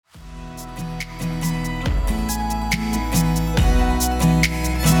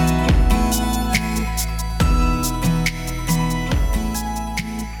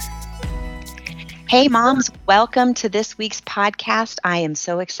Hey, moms, welcome to this week's podcast. I am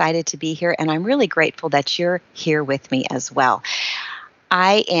so excited to be here, and I'm really grateful that you're here with me as well.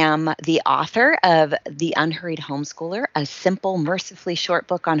 I am the author of The Unhurried Homeschooler, a simple, mercifully short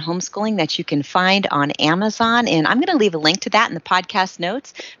book on homeschooling that you can find on Amazon. And I'm going to leave a link to that in the podcast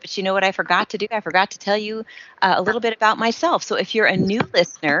notes. But you know what I forgot to do? I forgot to tell you a little bit about myself. So if you're a new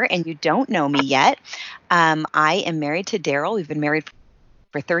listener and you don't know me yet, I am married to Daryl. We've been married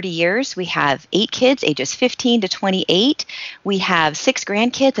for 30 years. We have 8 kids, ages 15 to 28. We have 6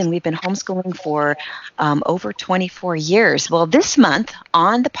 grandkids, and we've been homeschooling for over 24 years. Well, this month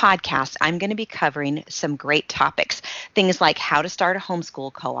on the podcast, I'm going to be covering some great topics, things like how to start a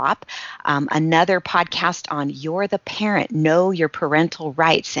homeschool co-op, another podcast on You're the Parent, Know Your Parental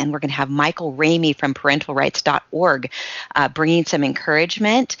Rights, and we're going to have Michael Ramey from parentalrights.org bringing some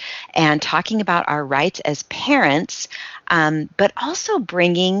encouragement and talking about our rights as parents, but also bringing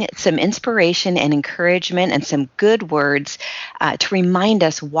some inspiration and encouragement and some good words to remind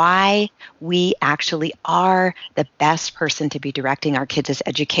us why we actually are the best person to be directing our kids'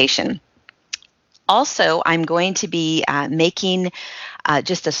 education. Also, I'm going to be making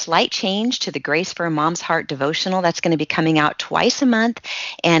just a slight change to the Grace for a Mom's Heart devotional that's going to be coming out twice a month.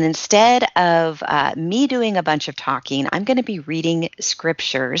 And instead of me doing a bunch of talking, I'm going to be reading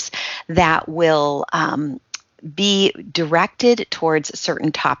scriptures that will be directed towards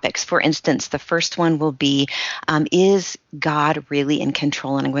certain topics. For instance, the first one will be, is God really in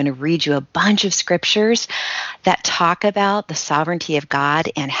control? And I'm going to read you a bunch of scriptures that talk about the sovereignty of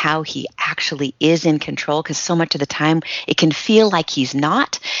God and how he actually is in control, because so much of the time it can feel like he's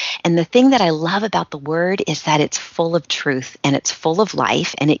not. And the thing that I love about the word is that it's full of truth and it's full of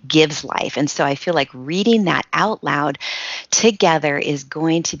life and it gives life. And so I feel like reading that out loud together is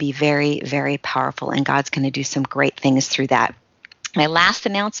going to be very, very powerful, and God's going to do some great things through that. My last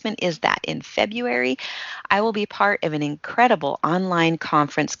announcement is that in February, I will be part of an incredible online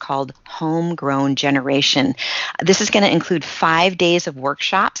conference called Homegrown Generation. This is going to include 5 days of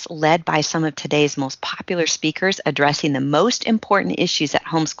workshops led by some of today's most popular speakers addressing the most important issues that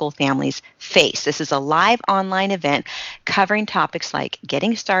homeschool families face. This is a live online event covering topics like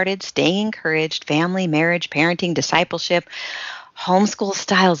getting started, staying encouraged, family, marriage, parenting, discipleship, homeschool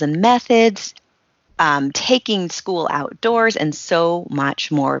styles and methods, taking school outdoors, and so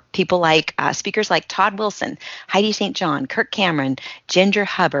much more. People like speakers like Todd Wilson, Heidi St. John, Kirk Cameron, Ginger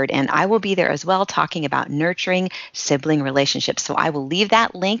Hubbard, and I will be there as well talking about nurturing sibling relationships. So I will leave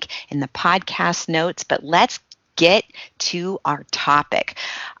that link in the podcast notes, but let's get to our topic.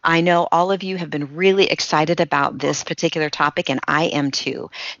 I know all of you have been really excited about this particular topic, and I am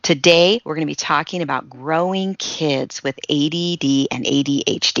too. Today, we're going to be talking about growing kids with ADD and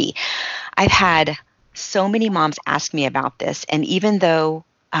ADHD. I've had so many moms ask me about this, and even though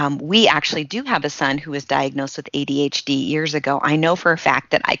we actually do have a son who was diagnosed with ADHD years ago, I know for a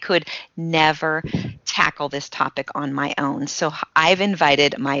fact that I could never tackle this topic on my own. So I've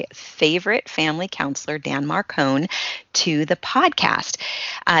invited my favorite family counselor, Dan Marcone, to the podcast.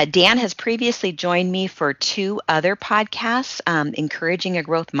 Dan has previously joined me for 2 other podcasts, Encouraging a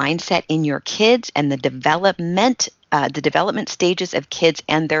Growth Mindset in Your Kids and the development stages of kids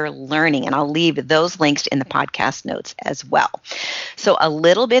and their learning. And I'll leave those links in the podcast notes as well. So a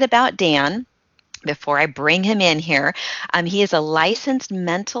little bit about Dan before I bring him in here. He is a licensed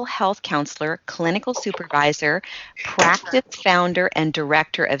mental health counselor, clinical supervisor, practice founder, and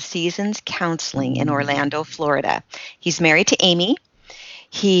director of Seasons Counseling in Orlando, Florida. He's married to Amy.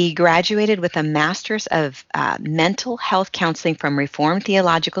 He graduated with a master's of mental health counseling from Reformed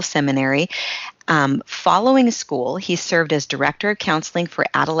Theological Seminary. Following school, he served as director of counseling for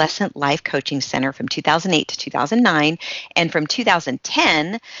Adolescent Life Coaching Center from 2008 to 2009, and from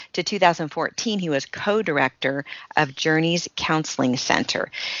 2010 to 2014, he was co-director of Journeys Counseling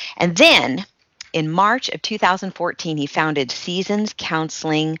Center. And then in March of 2014, he founded Seasons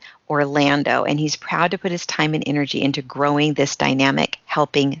Counseling Orlando, and he's proud to put his time and energy into growing this dynamic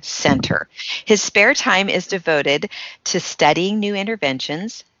helping center. His spare time is devoted to studying new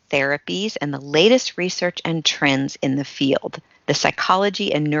interventions, therapies, and the latest research and trends in the field. The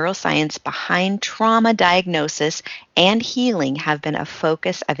psychology and neuroscience behind trauma diagnosis and healing have been a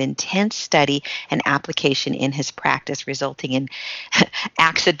focus of intense study and application in his practice, resulting in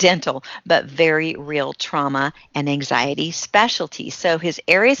accidental but very real trauma and anxiety specialties. So his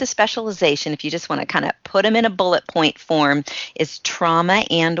areas of specialization, if you just want to kind of put them in a bullet point form, is trauma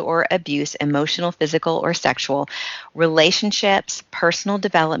and or abuse, emotional, physical, or sexual, relationships, personal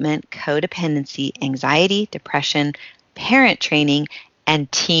development, codependency, anxiety, depression, parent training,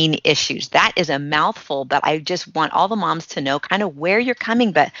 and teen issues. That is a mouthful, but I just want all the moms to know kind of where you're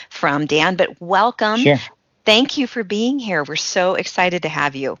coming from, Dan. But welcome. Sure. Thank you for being here. We're so excited to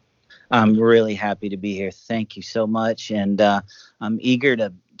have you. I'm really happy to be here. Thank you so much. And I'm eager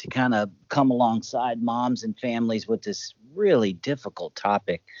to kind of come alongside moms and families with this really difficult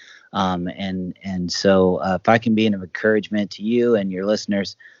topic. And so if I can be an encouragement to you and your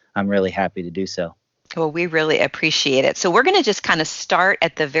listeners, I'm really happy to do so. Well, we really appreciate it. So we're going to just kind of start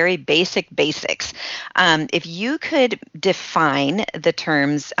at the very basics. If you could define the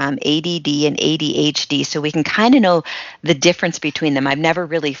terms ADD and ADHD so we can kind of know the difference between them. I've never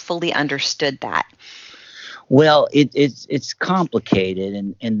really fully understood that. Well, it's complicated,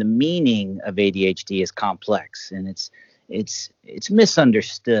 and the meaning of ADHD is complex, and it's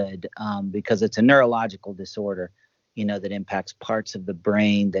misunderstood because it's a neurological disorder, that impacts parts of the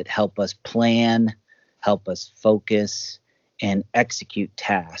brain that help us plan, help us focus, and execute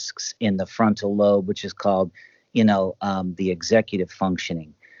tasks in the frontal lobe, which is called, the executive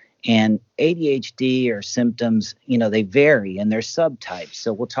functioning. And ADHD or symptoms, they vary and there's subtypes.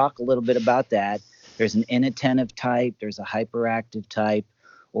 So we'll talk a little bit about that. There's an inattentive type, there's a hyperactive type,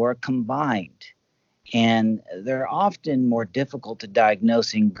 or a combined. And they're often more difficult to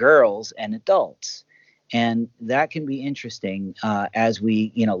diagnose in girls and adults. And that can be interesting as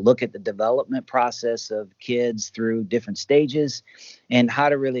we, look at the development process of kids through different stages, and how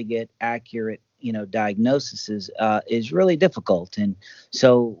to really get accurate, diagnoses is really difficult. And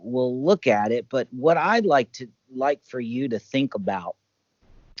so we'll look at it. But what I'd like for you to think about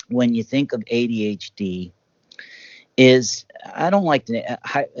when you think of ADHD is, I don't like to,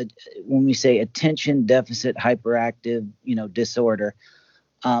 when we say attention deficit hyperactive, disorder,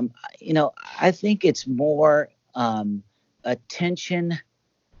 I think it's more attention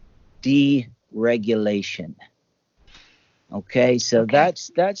deregulation. Okay, so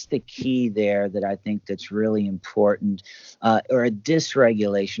that's the key there that I think that's really important, or a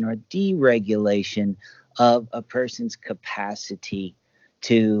dysregulation or a deregulation of a person's capacity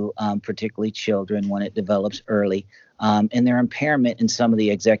to, particularly children when it develops early, and their impairment in some of the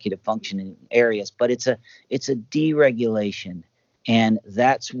executive functioning areas. But it's a deregulation, and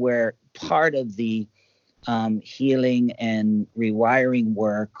that's where part of the healing and rewiring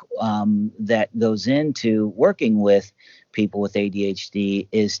work that goes into working with people with ADHD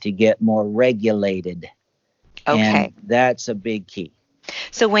is to get more regulated. Okay. And that's a big key.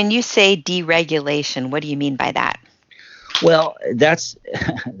 So when you say deregulation, what do you mean by that? Well, that's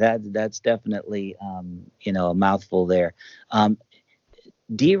definitely a mouthful there.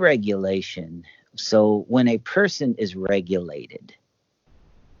 Deregulation. So when a person is regulated,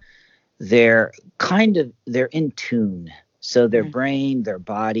 they're in tune. So their brain, their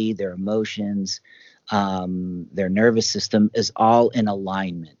body, their emotions, their nervous system is all in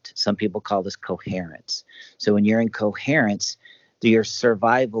alignment. Some people call this coherence. So when you're in coherence, your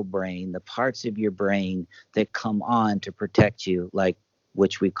survival brain, the parts of your brain that come on to protect you, like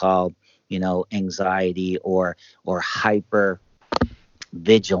which we call, anxiety or hyper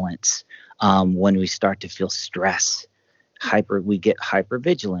vigilance. When we start to feel stress, we get hyper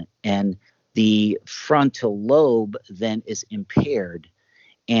vigilant, and the frontal lobe then is impaired.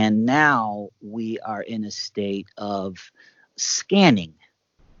 And now we are in a state of scanning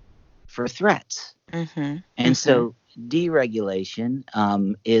for threats. And so deregulation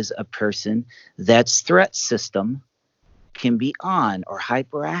is a person that's threat system can be on or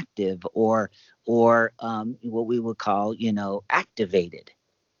hyperactive or what we would call, activated.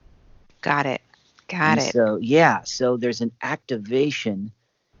 Got it. So there's an activation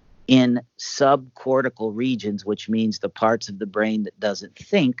in subcortical regions, which means the parts of the brain that doesn't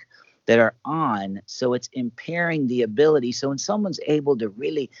think, that are on. So it's impairing the ability. So when someone's able to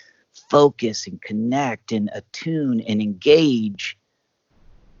really focus and connect and attune and engage,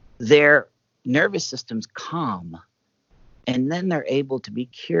 their nervous system's calm. And then they're able to be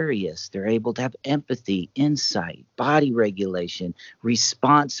curious. They're able to have empathy, insight, body regulation,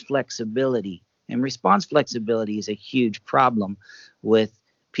 response flexibility. And response flexibility is a huge problem with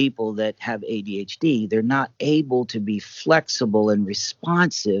people that have ADHD. They're not able to be flexible and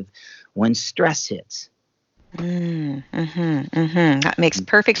responsive when stress hits. That makes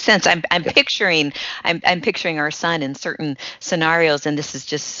perfect sense. I'm picturing our son in certain scenarios, and this is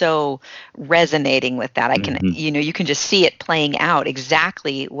just so resonating with that. I can, you can just see it playing out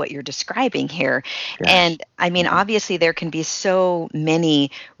exactly what you're describing here. Gosh. And I mean, obviously there can be so many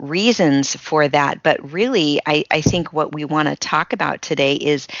reasons for that, but really I think what we want to talk about today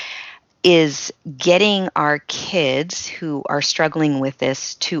is is getting our kids who are struggling with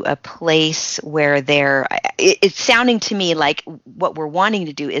this to a place where it's sounding to me like what we're wanting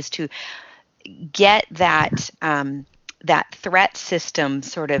to do is to get that threat system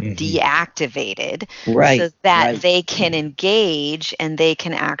sort of deactivated so Right, that right. they can engage and they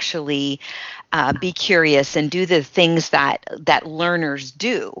can actually be curious and do the things that learners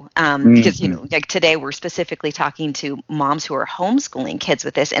do. Because like today we're specifically talking to moms who are homeschooling kids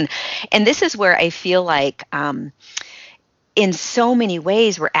with this, and this is where I feel like. In so many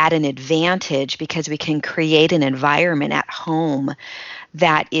ways, we're at an advantage because we can create an environment at home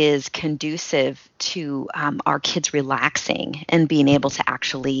that is conducive to our kids relaxing and being able to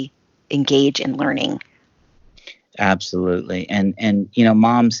actually engage in learning. Absolutely. And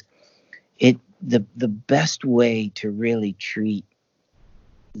moms, the best way to really treat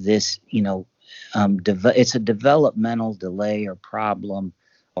this, it's a developmental delay or problem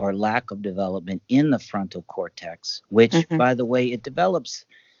or lack of development in the frontal cortex, which, Mm-hmm. by the way, it develops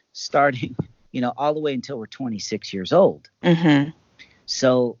starting, all the way until we're 26 years old. Mm-hmm.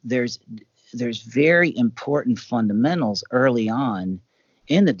 So there's very important fundamentals early on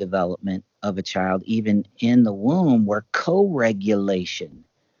in the development of a child, even in the womb, where co-regulation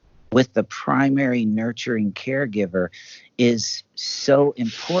with the primary nurturing caregiver is so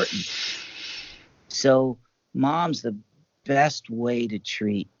important. So, moms, the best way to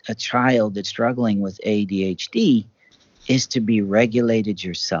treat a child that's struggling with ADHD is to be regulated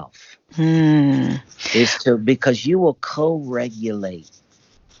yourself. Because you will co-regulate.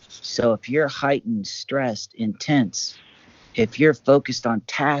 So if you're heightened, stressed, intense, if you're focused on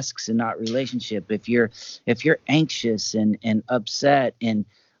tasks and not relationship, if you're anxious and upset, and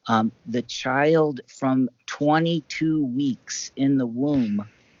the child from 22 weeks in the womb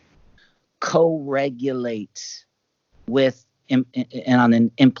co-regulates with and on an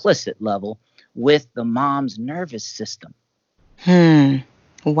implicit level with the mom's nervous system.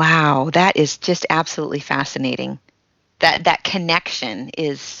 Wow, that is just absolutely fascinating. That connection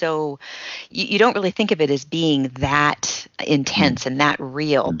is so you don't really think of it as being that intense and that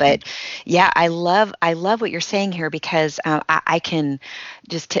real, but yeah, I love what you're saying here, because I can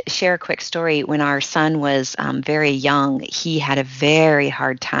just share a quick story. When our son was very young, he had a very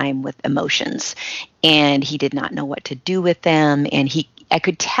hard time with emotions, and he did not know what to do with them, and I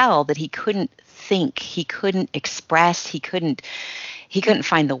could tell that he couldn't think, he couldn't express, he couldn't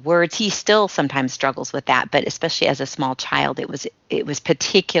find the words. He still sometimes struggles with that, but especially as a small child, it was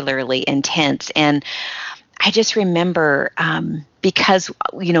particularly intense. And I just remember because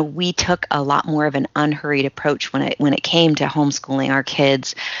we took a lot more of an unhurried approach when it came to homeschooling our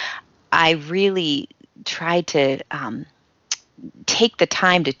kids. I really tried to take the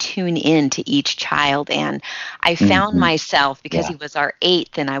time to tune in to each child. And I found myself, because he was our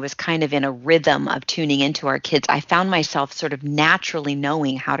eighth and I was kind of in a rhythm of tuning into our kids, I found myself sort of naturally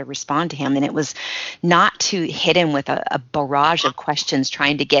knowing how to respond to him. And it was not to hit him with a barrage of questions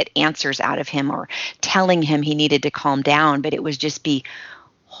trying to get answers out of him or telling him he needed to calm down, but it was just be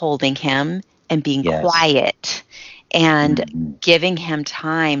holding him and being quiet and giving him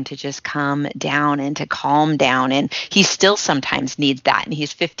time to just come down and to calm down. And he still sometimes needs that, and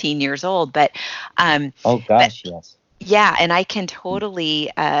he's 15 years old, but yes. Yeah, and I can totally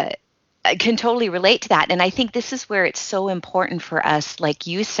relate to that. And I think this is where it's so important for us, like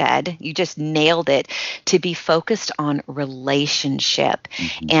you said, you just nailed it, to be focused on relationship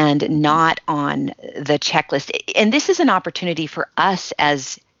and not on the checklist. And this is an opportunity for us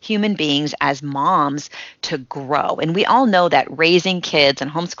as human beings, as moms, to grow. And we all know that raising kids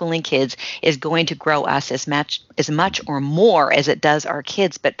and homeschooling kids is going to grow us as much or more as it does our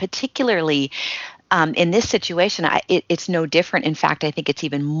kids. But particularly in this situation, it's no different. In fact, I think it's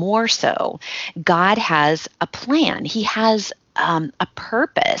even more so. God has a plan. He has a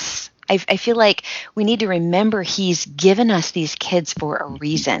purpose. I feel like we need to remember He's given us these kids for a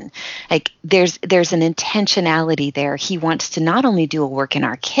reason. Like there's an intentionality there. He wants to not only do a work in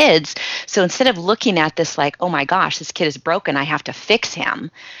our kids. So instead of looking at this like, oh my gosh, this kid is broken, I have to fix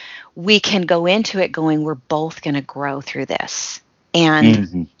him, we can go into it going, we're both going to grow through this.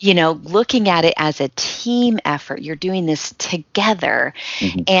 And, looking at it as a team effort, you're doing this together.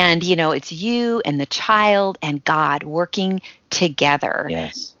 And, it's you and the child and God working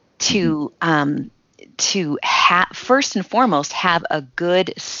together to first and foremost, have a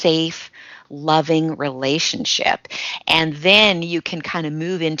good, safe, loving relationship. And then you can kind of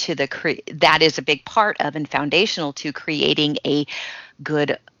move into that is a big part of and foundational to creating a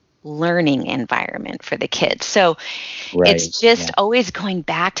good learning environment for the kids. So it's just always going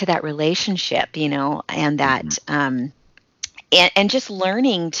back to that relationship, and that and just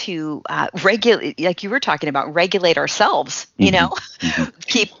learning to regulate, like you were talking about, regulate ourselves, Mm-hmm. Mm-hmm.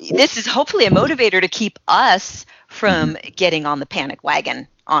 keep, this is hopefully a motivator to keep us Mm-hmm. from getting on the panic wagon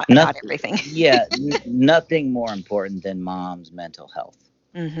about Nothing, everything. yeah, nothing more important than mom's mental health.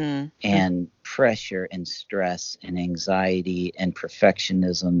 Mm-hmm. And pressure and stress and anxiety and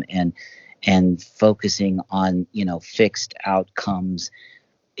perfectionism and focusing on fixed outcomes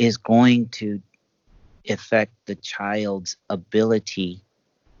is going to affect the child's ability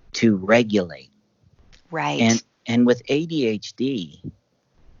to regulate. Right. And with ADHD,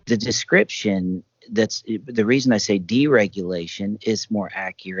 the description, that's the reason I say deregulation is more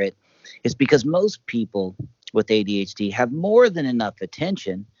accurate, is because most people with ADHD have more than enough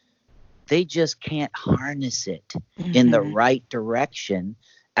attention. They just can't harness it in the Mm-hmm. right direction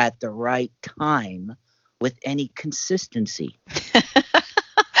at the right time with any consistency.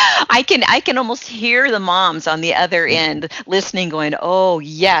 I can almost hear the moms on the other end listening, going, "Oh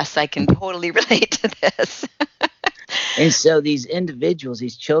yes, I can totally relate to this." And so these individuals,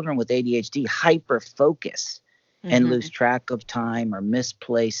 these children with ADHD, hyper focus and lose Mm-hmm. track of time or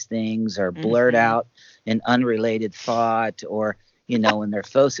misplace things or blurt Mm-hmm. out an unrelated thought, or when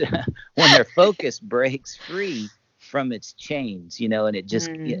when their focus breaks free from its chains, and it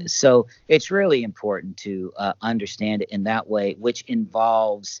just, Mm. so it's really important to understand it in that way, which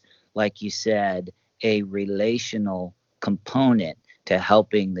involves, like you said, a relational component to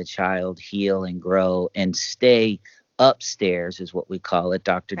helping the child heal and grow and stay upstairs, is what we call it.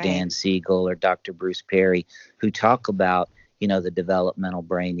 Dr. Right. Dan Siegel or Dr. Bruce Perry, who talk about the developmental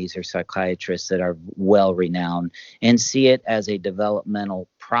brain. These are psychiatrists that are well renowned and see it as a developmental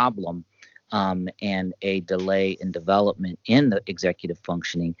problem, and a delay in development in the executive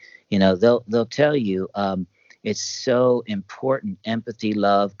functioning. They'll tell you, it's so important. Empathy,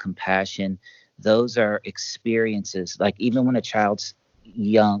 love, compassion, those are experiences. Like, even when a child's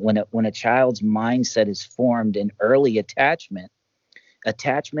young, when a child's mindset is formed in early attachment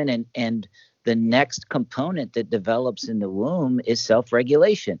and the next component that develops in the womb is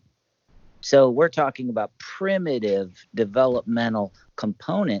self-regulation. So we're talking about primitive developmental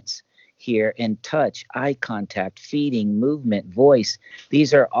components here, in touch, eye contact, feeding, movement, voice.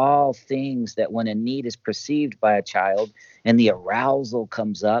 These are all things that, when a need is perceived by a child and the arousal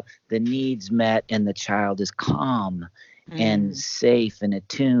comes up, the need's met, and the child is calm and Mm. safe and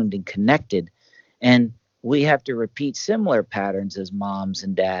attuned and connected. And we have to repeat similar patterns as moms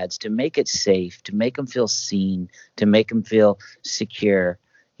and dads to make it safe, to make them feel seen, to make them feel secure,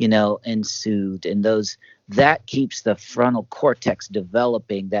 and soothed. And that keeps the frontal cortex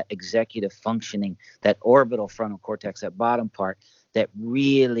developing, that executive functioning, that orbital frontal cortex, that bottom part, that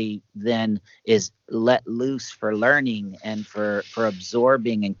really then is let loose for learning and for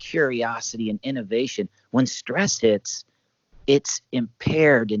absorbing and curiosity and innovation. When stress hits, it's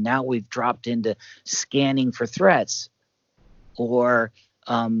impaired, and now we've dropped into scanning for threats, or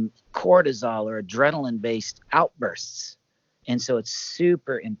cortisol or adrenaline based outbursts. And so it's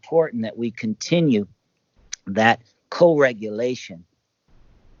super important that we continue that co-regulation.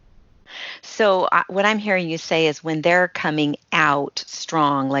 So, what I'm hearing you say is, when they're coming out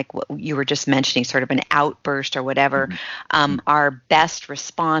strong, like what you were just mentioning, sort of an outburst or whatever, Mm-hmm. our best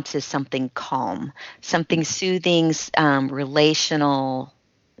response is something calm, something soothing, relational,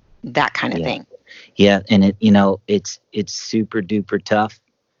 that kind of Yeah, thing. yeah, and it's super duper tough,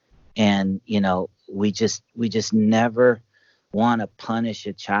 and we just never want to punish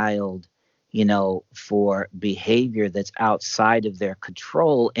a child, for behavior that's outside of their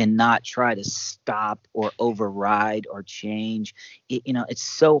control, and not try to stop or override or change it. It's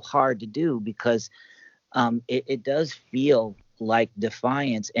so hard to do, because it does feel like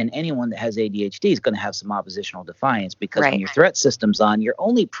defiance, and anyone that has ADHD is going to have some oppositional defiance, because when Right. your threat system's on, you're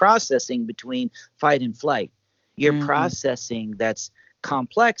only processing between fight and flight. Your Hmm. processing that's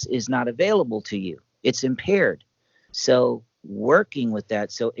complex is not available to you. It's impaired. So working with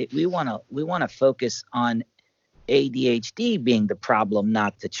that, so we want to focus on ADHD being the problem,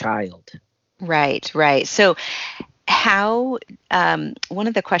 not the child. Right, right. So, how, one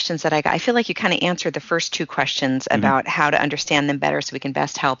of the questions that I got, I feel like you kind of answered the first two questions Mm-hmm. about how to understand them better so we can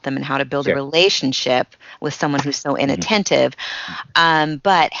best help them, and how to build a Sure. relationship with someone who's so Mm-hmm. inattentive.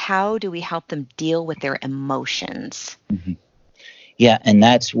 But how do we help them deal with their emotions? Mm-hmm. Yeah, and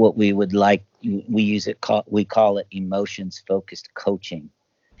that's what we would like. We call it emotions focused coaching.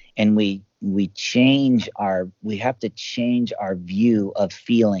 And we have to change our view of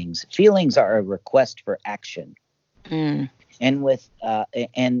feelings. Feelings are a request for action. Mm. And with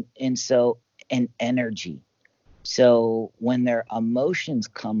and so and energy. So when their emotions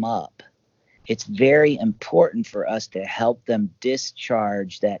come up, it's very important for us to help them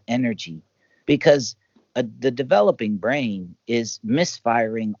discharge that energy because the developing brain is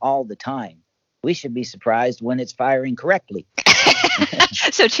misfiring all the time. We should be surprised when it's firing correctly.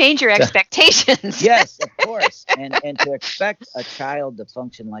 So change your So, expectations. yes, of course. And to expect a child to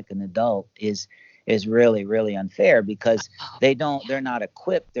function like an adult is really, really unfair because they're not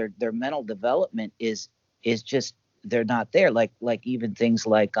equipped. Their mental development is just, they're not there. Like even things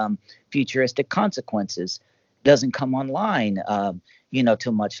like futuristic consequences doesn't come online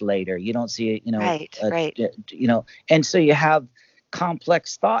till much later. You don't see it, Right, right. and so you have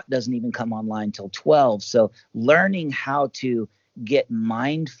complex thought doesn't even come online till 12. So learning how to get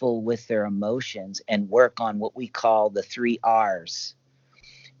mindful with their emotions and work on what we call the 3 R's.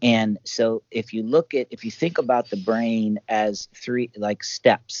 And so if you think about the brain as three like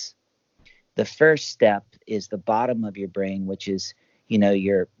steps, the first step is the bottom of your brain, which is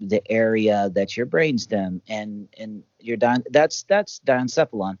the area that's your brainstem, and that's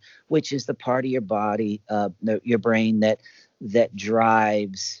diencephalon, which is the part of your body, your brain that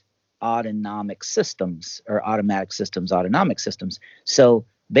drives autonomic systems or automatic systems, autonomic systems. So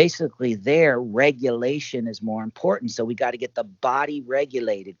basically their regulation is more important. So we got to get the body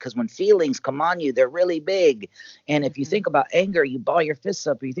regulated because when feelings come on you, they're really big. And if you think about anger, you ball your fists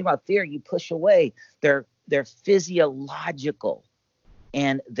up. If you think about fear, you push away. They're physiological,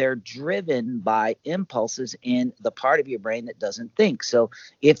 and they're driven by impulses in the part of your brain that doesn't think. So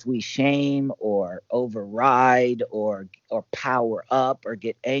if we shame or override or power up or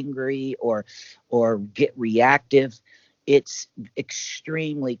get angry or get reactive, it's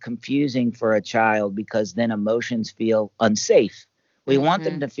extremely confusing for a child because then emotions feel unsafe. We want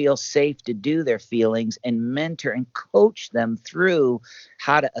them to feel safe to do their feelings and mentor and coach them through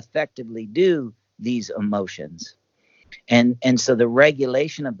how to effectively do these emotions. And so the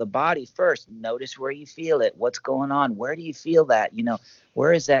regulation of the body first, notice where you feel it, what's going on, where do you feel that,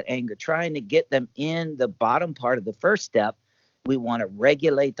 where is that anger, trying to get them in the bottom part of the first step. We want to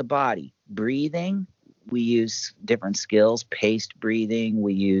regulate the body. Breathing, we use different skills, paced breathing,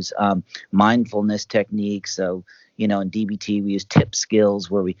 we use mindfulness techniques. So in DBT we use tip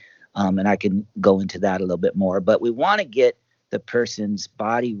skills where we and I can go into that a little bit more, but we want to get the person's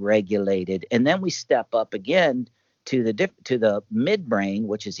body regulated, and then we step up again to the midbrain,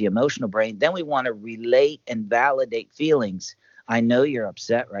 which is the emotional brain. Then we want to relate and validate feelings. I know you're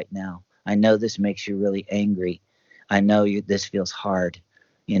upset right now. I know this makes you really angry. I know this feels hard.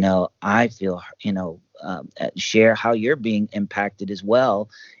 I feel, share how you're being impacted as well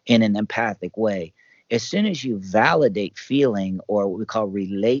in an empathic way. As soon as you validate feeling, or what we call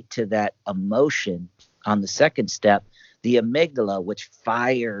relate to that emotion on the second step, the amygdala, which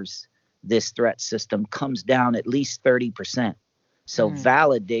fires this threat system, comes down at least 30%. So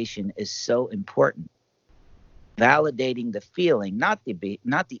validation is so important. Validating the feeling, not the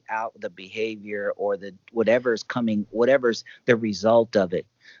behavior or the whatever's the result of it,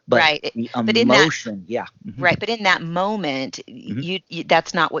 but Right. the But in that emotion. Yeah. Right, but in that moment, you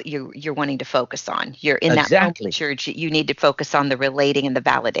that's not what you're wanting to focus on. You're in that Exactly. moment, you need to focus on the relating and the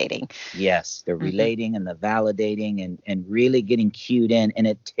validating. Yes, the relating and the validating and really getting cued in. And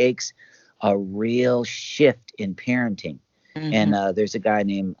it takes a real shift in parenting. And there's a guy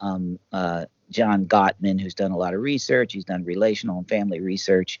named John Gottman who's done a lot of research. He's done relational and family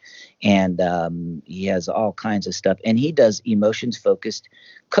research, and he has all kinds of stuff. And he does emotions focused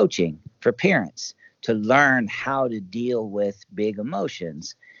coaching for parents to learn how to deal with big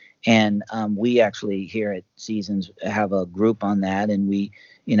emotions. And we actually here at Seasons have a group on that. And we,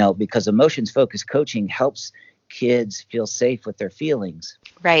 because emotions focused coaching helps kids feel safe with their feelings.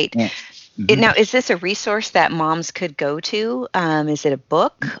 Right. And, Now, is this a resource that moms could go to? Is it a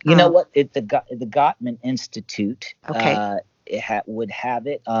book? you know what? The Gottman Institute Okay. would have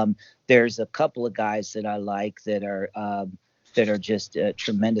it. There's a couple of guys that I like that are just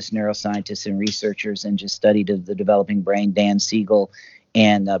tremendous neuroscientists and researchers and just studied the developing brain. Dan Siegel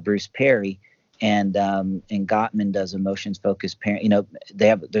and Bruce Perry. And Gottman does emotions focused parent.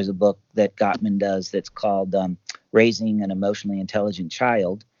 There's a book that Gottman does that's called Raising an Emotionally Intelligent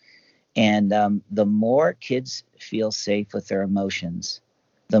Child. And the more kids feel safe with their emotions,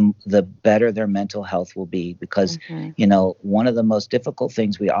 the better their mental health will be. Because one of the most difficult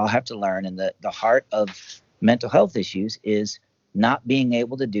things we all have to learn, and the heart of mental health issues, is not being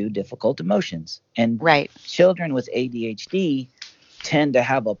able to do difficult emotions. And children with ADHD tend to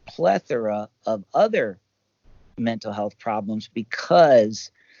have a plethora of other mental health problems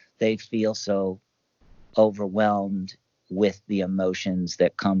because they feel so overwhelmed with the emotions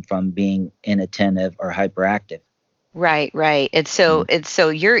that come from being inattentive or hyperactive. Right, right. And so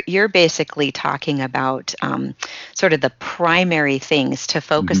Mm. you're basically talking about sort of the primary things to Hmm.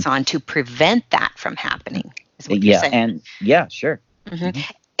 focus on to prevent that from happening, is what you're Yeah, saying. and yeah, sure. Hmm. Hmm.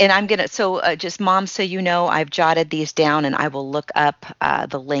 And I'm gonna just mom, so you know, I've jotted these down, and I will look up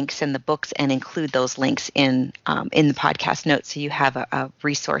the links in the books and include those links in the podcast notes, so you have a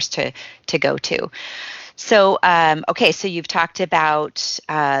resource to go to. So, okay, so you've talked about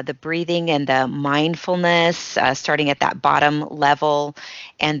the breathing and the mindfulness, starting at that bottom level,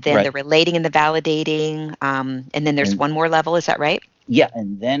 and then the Right. relating and the validating, and then there's And one more level. Is that right? yeah,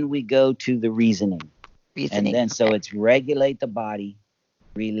 and then we go to the reasoning. And Reasoning. then so Okay. it's regulate the body,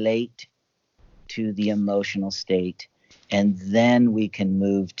 relate to the emotional state, and then we can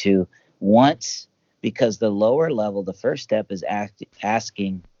move to once, because the lower level, the first step is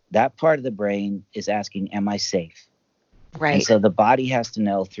asking, that part of the brain is asking, am I safe? And Right. so the body has to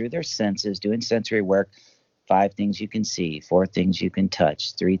know through their senses, doing sensory work, 5 things you can see, 4 things you can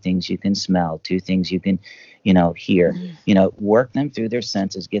touch, 3 things you can smell, 2 things you can, hear, Mm, work them through their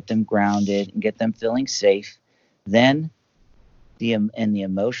senses, get them grounded and get them feeling safe. Then in the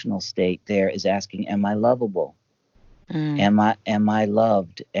emotional state there is asking, am I lovable? mm, Am I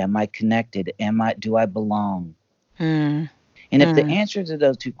loved? Am I connected? Do I belong? mm, And if the mm. answer to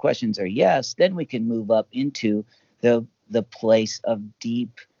those 2 questions are yes, then we can move up into the place of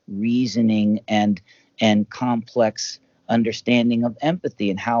deep reasoning and complex understanding of empathy,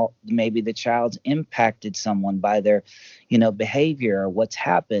 and how maybe the child's impacted someone by their behavior or what's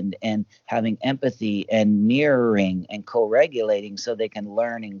happened, and having empathy and mirroring and co-regulating so they can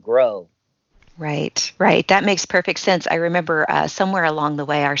learn and grow. Right, right. That makes perfect sense. I remember somewhere along the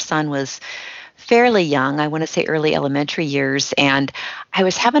way, our son was fairly young, I want to say early elementary years, and I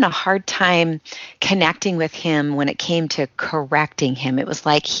was having a hard time connecting with him when it came to correcting him. It was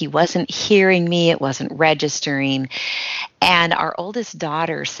like he wasn't hearing me, it wasn't registering. And our oldest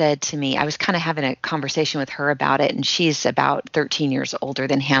daughter said to me, I was kind of having a conversation with her about it, and she's about 13 years older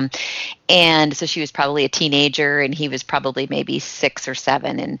than him. And so she was probably a teenager, and he was probably maybe 6 or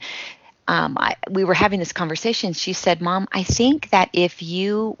 7. And we were having this conversation. She said, Mom, I think that if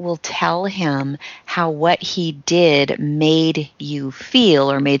you will tell him how what he did made you feel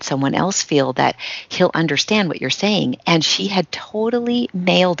or made someone else feel, that he'll understand what you're saying. And she had totally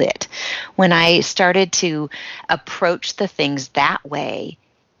nailed it. When I started to approach the things that way,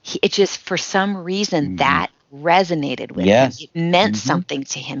 it just, for some reason, Hmm. that resonated with him. Yes. It meant Hmm. something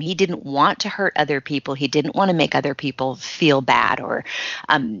to him. He didn't want to hurt other people. He didn't want to make other people feel bad or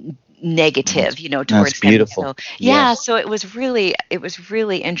that's, negative, that's towards him. beautiful. So yeah, Yes. so it was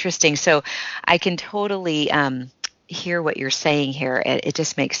really interesting. So I can totally hear what you're saying here. It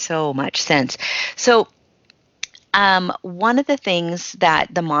just makes so much sense. So one of the things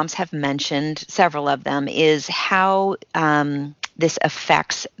that the moms have mentioned, several of them, is how this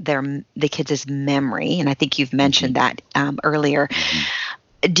affects the kids' memory, and I think you've Hmm. mentioned that earlier. Hmm.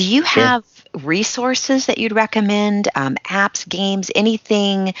 Do you Sure. have resources that you'd recommend, apps, games,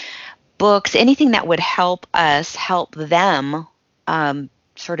 anything, books, anything that would help us help them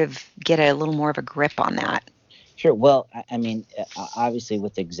sort of get a little more of a grip on that? Sure. Well, I mean, obviously,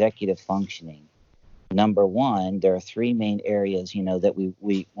 with executive functioning, number one, there are 3 main areas, that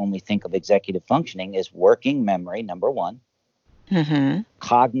we when we think of executive functioning is working memory, number one, Mm-hmm.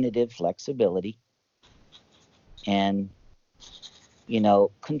 cognitive flexibility, and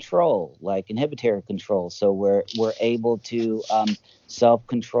control, like inhibitory control. So we're able to self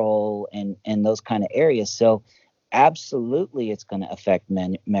control and those kind of areas. So absolutely, it's going to affect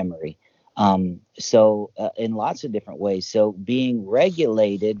memory. So in lots of different ways. So being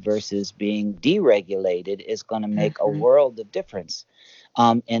regulated versus being deregulated is going to make a Mm-hmm. world of difference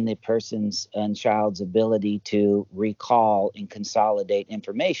in the person's and child's ability to recall and consolidate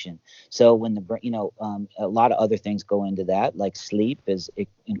information. So when a lot of other things go into that, like sleep is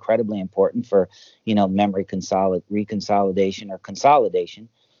incredibly important for memory reconsolidation or consolidation.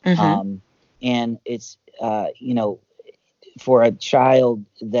 Mm-hmm. um, and it's for a child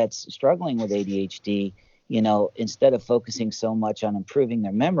that's struggling with ADHD, instead of focusing so much on improving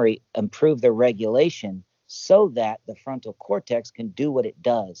their memory, improve their regulation so that the frontal cortex can do what it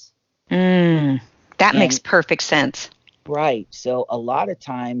does. That makes And perfect sense. right, so a lot of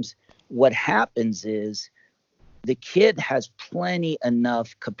times what happens is the kid has plenty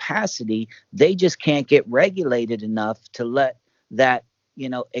enough capacity, they just can't get regulated enough to let that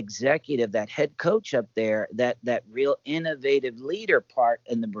executive, that head coach up there, that real innovative leader part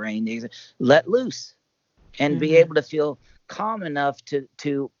in the brain, let loose and be Mm-hmm. able to feel calm enough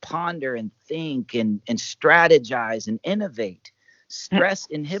to ponder and think and strategize and innovate. Stress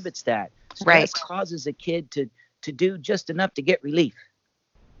inhibits that. Stress Right. causes a kid to do just enough to get relief.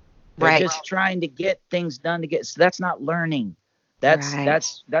 They're Right. just trying to get things done to get. So that's not learning. That's Right.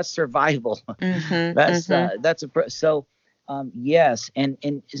 that's survival. Mhm. that's Mhm. that's a so yes, and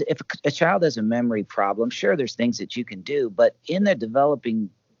if a child has a memory problem, sure, there's things that you can do, but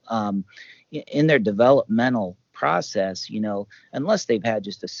um, in their developmental process, unless they've had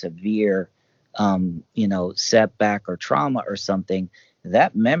just a severe, setback or trauma or something,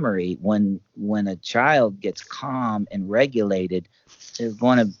 that memory, when a child gets calm and regulated, is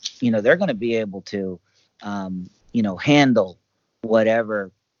going to, they're going to be able to, handle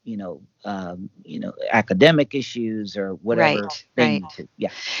whatever, academic issues or whatever Right. they Right. need to. Yeah.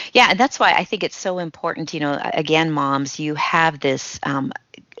 Yeah, and that's why I think it's so important. Again, moms, you have this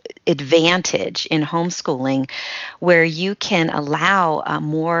advantage in homeschooling where you can allow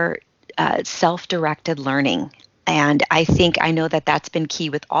more self-directed learning. And I know that that's been key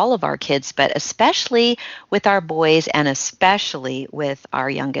with all of our kids, but especially with our boys and especially with our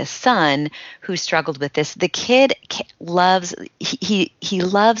youngest son who struggled with this. The kid loves he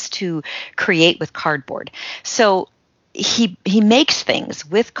loves to create with cardboard. So he makes things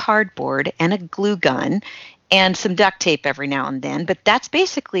with cardboard and a glue gun and some duct tape every now and then, but that's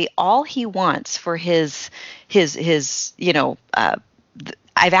basically all he wants for his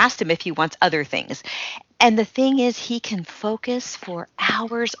I've asked him if he wants other things. And the thing is, he can focus for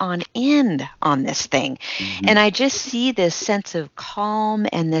hours on end on this thing. Mm-hmm. And I just see this sense of calm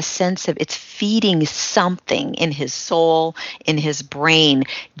and this sense of it's feeding something in his soul, in his brain,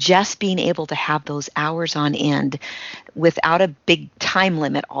 just being able to have those hours on end without a big time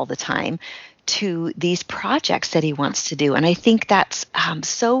limit all the time to these projects that he wants to do. And I think that's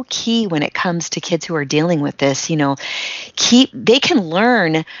so key when it comes to kids who are dealing with this. They can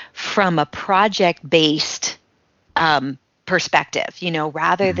learn from a project-based perspective,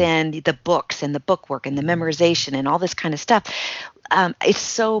 rather than the books and the bookwork and the memorization and all this kind of stuff. It's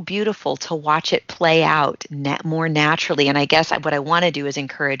so beautiful to watch it play out more naturally. And I guess what I want to do is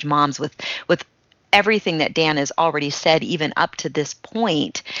encourage moms with everything that Dan has already said, even up to this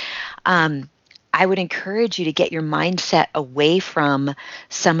point. Um, I would encourage you to get your mindset away from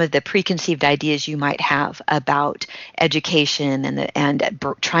some of the preconceived ideas you might have about education and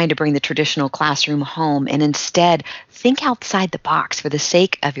trying to bring the traditional classroom home, and instead think outside the box for the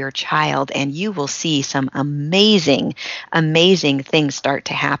sake of your child, and you will see some amazing, amazing things start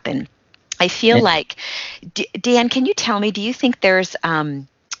to happen. I feel like, Dan, can you tell me, do you think there's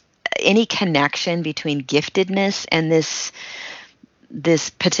any connection between giftedness and this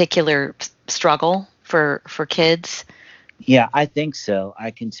particular struggle for kids? Yeah, I think so.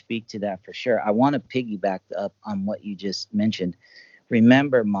 I can speak to that for sure. I want to piggyback up on what you just mentioned.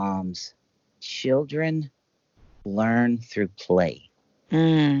 Remember, moms, children learn through play.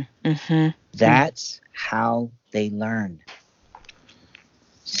 Mm-hmm. That's how they learn.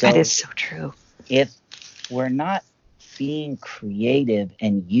 That So is so true. if we're not being creative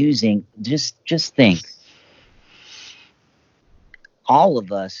and using, just think, all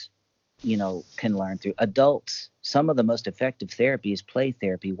of us, can learn through adults. Some of the most effective therapy is play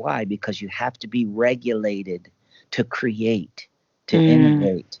therapy. Why? Because you have to be regulated to create, to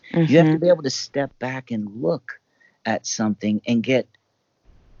innovate. You have Mm-hmm. to be able to step back and look at something and get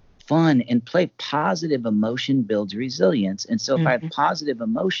fun and play. Positive emotion builds resilience. And so if I have Mm-hmm. positive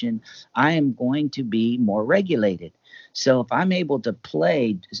emotion, I am going to be more regulated. So if I'm able to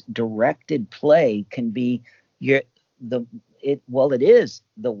play, directed play can be your the it is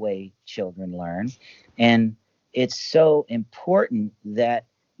the way children learn. And it's so important that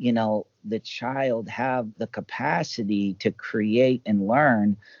the child have the capacity to create and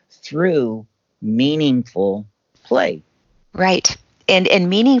learn through meaningful play. Right. And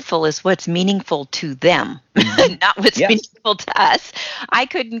meaningful is what's meaningful to them, Mm-hmm. not what's Yes. meaningful to us. I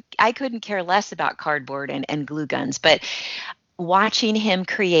couldn't care less about cardboard and glue guns, but watching him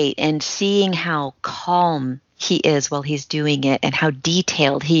create and seeing how calm he is while he's doing it and how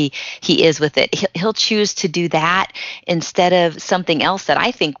detailed he is with it. He'll choose to do that instead of something else that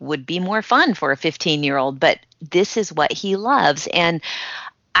I think would be more fun for a 15-year-old, but this is what he loves. And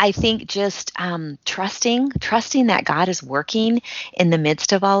I think just trusting that God is working in the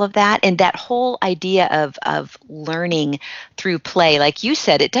midst of all of that, and that whole idea of learning through play, like you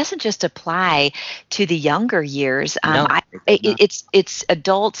said, it doesn't just apply to the younger years. No, it does not. It's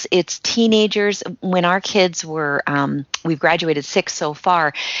adults, it's teenagers. When our kids were, we've graduated 6 so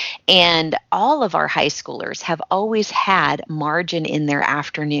far, and all of our high schoolers have always had margin in their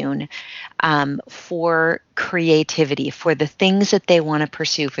afternoon for creativity for the things that they want to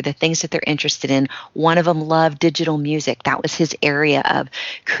pursue, for the things that they're interested in. One of them loved digital music. That was his area of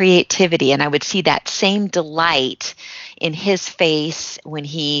creativity. And I would see that same delight in his face when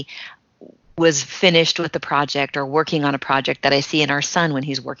he was finished with the project or working on a project that I see in our son when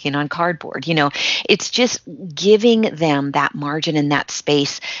he's working on cardboard. It's just giving them that margin and that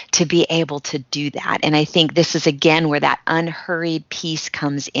space to be able to do that. And I think this is again where that unhurried piece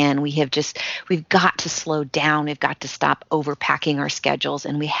comes in. We've got to slow down. We've got to stop overpacking our schedules,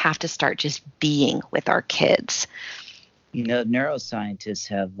 and we have to start just being with our kids. Neuroscientists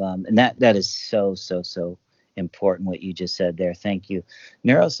have, and that is so important what you just said there. Thank you.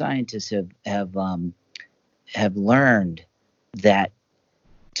 Neuroscientists have learned that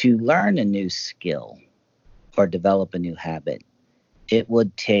to learn a new skill or develop a new habit, it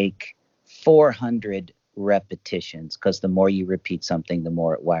would take 400 repetitions, because the more you repeat something, the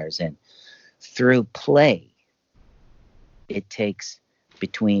more it wires in. Through play, it takes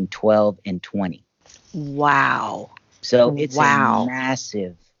between 12 and 20. Wow. So it's a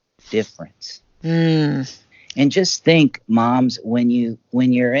massive difference. Mm. And just think, moms, when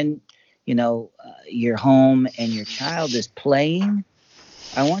you're in, your home and your child is playing,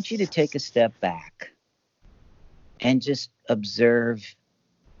 I want you to take a step back and just observe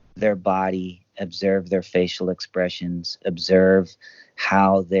their body, observe their facial expressions, observe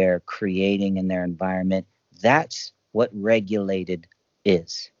how they're creating in their environment. That's what regulated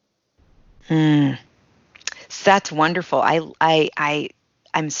is. Mm. That's wonderful.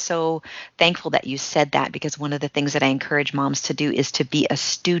 I'm so thankful that you said that, because one of the things that I encourage moms to do is to be a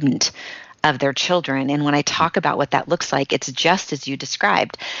student of their children. And when I talk about what that looks like, it's just as you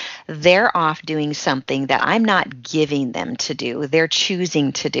described. They're off doing something that I'm not giving them to do. They're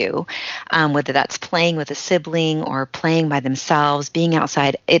choosing to do, whether that's playing with a sibling or playing by themselves, being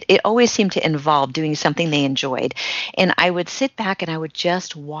outside. It always seemed to involve doing something they enjoyed. And I would sit back and I would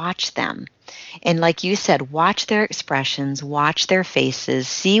just watch them. And like you said, watch their expressions, watch their faces,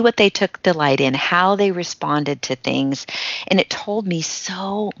 see what they took delight in, how they responded to things. And it told me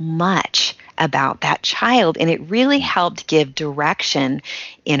so much about that child. And it really helped give direction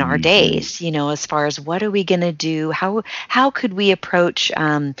in our days, as far as what are we going to do? How could we approach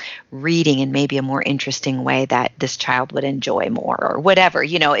reading in maybe a more interesting way that this child would enjoy more, or whatever.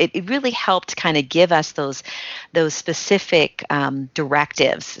 It really helped kind of give us those specific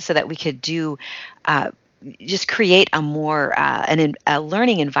directives so that we could do just create a more a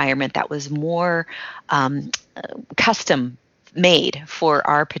learning environment that was more custom made for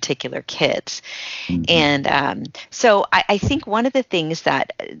our particular kids. Mm-hmm. And so I think one of the things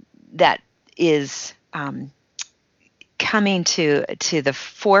that is coming to the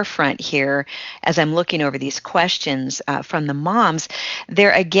forefront here as I'm looking over these questions from the moms,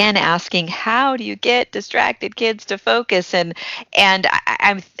 they're again asking, how do you get distracted kids to focus? And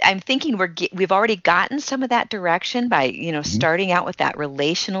I'm thinking we've already gotten some of that direction by starting out with that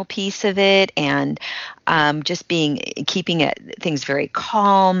relational piece of it, and just keeping things very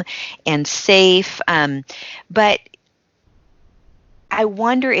calm and safe. But I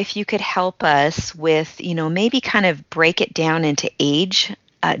wonder if you could help us with, maybe kind of break it down into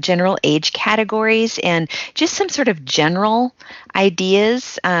general age categories, and just some sort of general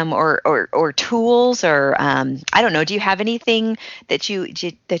ideas or tools, or I don't know. Do you have anything that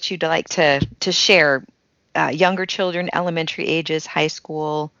you'd like to share? Younger children, elementary ages, high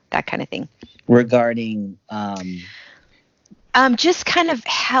school, that kind of thing. Regarding just kind of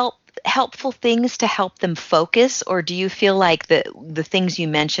helpful things to help them focus, or do you feel like the things you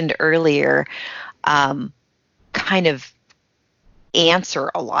mentioned earlier kind of answer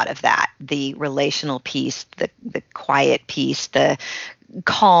a lot of that, the relational piece, the quiet piece, the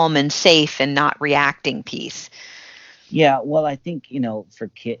calm and safe and not reacting piece? Yeah, well, I think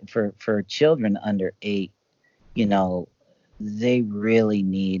for children under 8, they really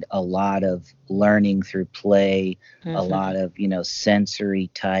need a lot of learning through play, mm-hmm. a lot of sensory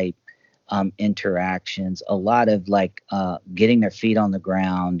type interactions, a lot of getting their feet on the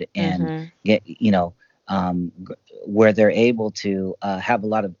ground, and mm-hmm. get where they're able to have a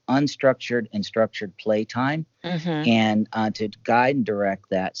lot of unstructured and structured play time, mm-hmm. and to guide and direct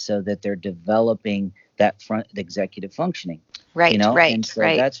that so that they're developing that executive functioning. Right, right, and so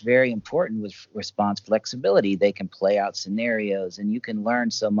right. That's very important with response flexibility. They can play out scenarios, and you can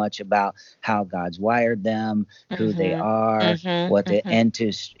learn so much about how God's wired them, who mm-hmm. they are, mm-hmm. what they, mm-hmm. and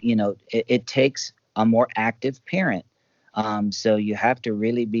to, it takes a more active parent. So you have to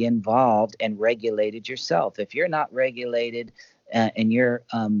really be involved and regulated yourself. If you're not regulated and you're,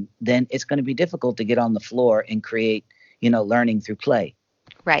 then it's going to be difficult to get on the floor and create, learning through play.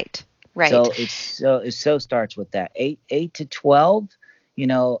 Right. Right. So it starts with that 8 to 12.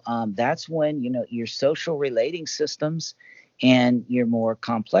 That's when your social relating systems and your more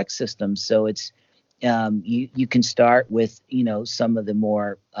complex systems. So it's you can start with some of the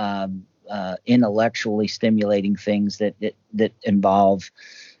more intellectually stimulating things that involve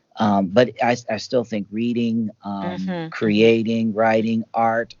but I still think reading, creating, writing,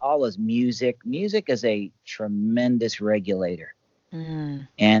 art, all is music. Music is a tremendous regulator. Mm.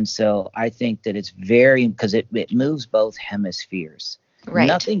 And so I think that it's very, because it moves both hemispheres. Right.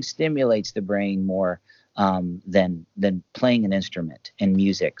 Nothing stimulates the brain more than playing an instrument and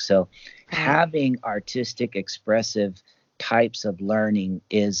music. So Right. having artistic, expressive types of learning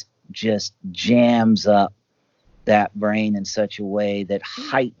is just jams up that brain in such a way that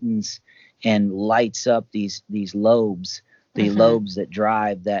heightens and lights up these lobes, the Mm-hmm. lobes that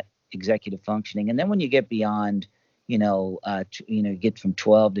drive that executive functioning. And then when you get beyond, get from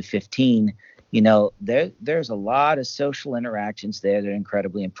 12 to 15, there's a lot of social interactions there that are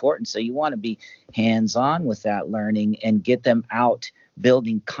incredibly important. So you want to be hands-on with that learning and get them out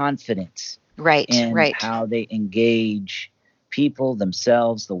building confidence Right. in Right. how they engage people,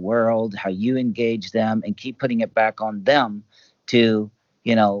 themselves, the world, how you engage them, and keep putting it back on them to,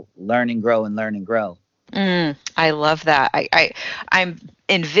 learn and grow and learn and grow. I love that. I'm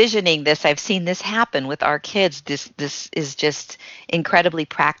envisioning this. I've seen this happen with our kids. This is just incredibly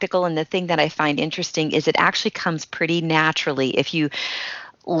practical. And the thing that I find interesting is it actually comes pretty naturally if you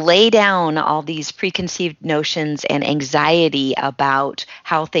lay down all these preconceived notions and anxiety about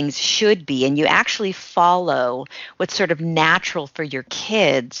how things should be, and you actually follow what's sort of natural for your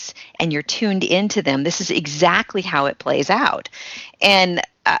kids, and you're tuned into them. This is exactly how it plays out. And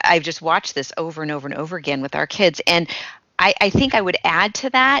I've just watched this over and over and over again with our kids. And I think I would add to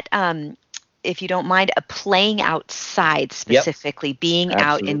that, if you don't mind, a playing outside, Yep, specifically being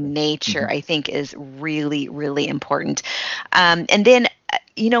out in absolutely. nature, Hmm. I think is really, really important. And then,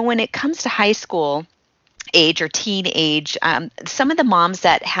 when it comes to high school age or teen age, some of the moms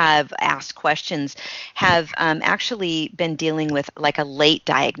that have asked questions have actually been dealing with like a late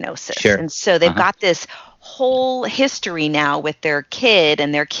diagnosis. Sure. And so they've Uh-huh. got this whole history now with their kid,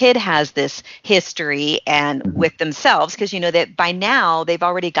 and their kid has this history and Hmm. with themselves, because that by now they've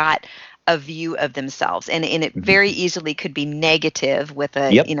already got a view of themselves, and it Hmm. very easily could be negative with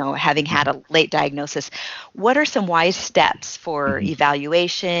a Yep. having had Hmm. a late diagnosis. What are some wise steps for Hmm.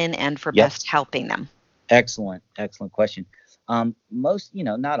 evaluation and for Yep. best helping them? Excellent question. Most,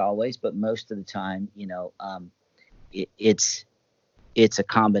 not always, but most of the time, it's a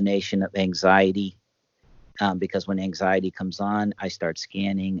combination of anxiety, because when anxiety comes on, I start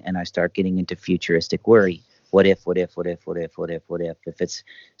scanning and I start getting into futuristic worry. What if, what if, what if, what if, what if, what if? If it's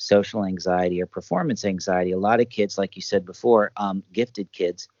social anxiety or performance anxiety, a lot of kids, like you said before, gifted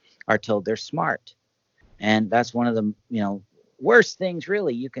kids are told they're smart. And that's one of the, worst things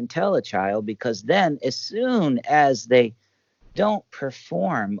really you can tell a child, because then as soon as they don't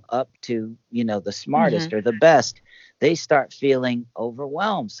perform up to the Hmm. smartest or the best, they start feeling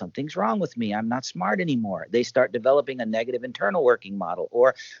overwhelmed. Something's wrong with me, I'm not smart anymore. They start developing a negative internal working model,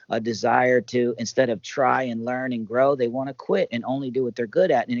 or a desire to, instead of try and learn and grow, they want to quit and only do what they're good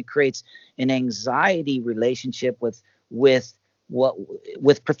at. And it creates an anxiety relationship with what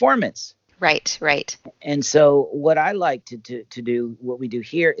with performance. Right, right. And so what I like to do, what we do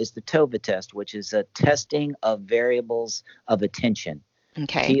here, is the TOVA test, which is a testing of variables of attention.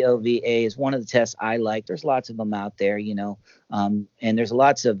 Okay. TOVA is one of the tests I like. There's lots of them out there, and there's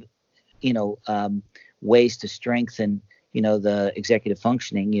lots of, you know, um, ways to strengthen, the executive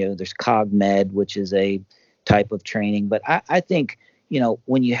functioning. There's CogMed, which is a type of training. But I think,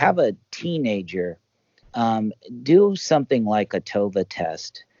 when you have a teenager, um, do something like a TOVA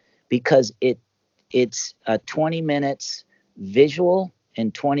test, because it's 20 minutes visual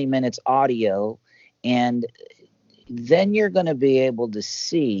and 20 minutes audio, and then you're going to be able to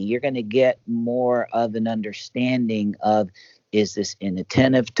see, you're going to get more of an understanding of, is this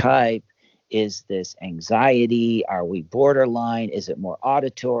inattentive type, is this anxiety, are we borderline, is it more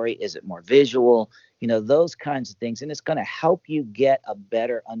auditory, is it more visual, those kinds of things. And it's going to help you get a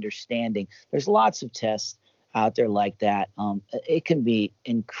better understanding. There's lots of tests out there like that. It can be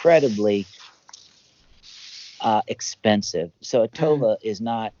incredibly expensive. So a Mm. Tova is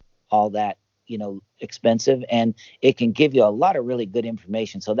not all that, expensive, and it can give you a lot of really good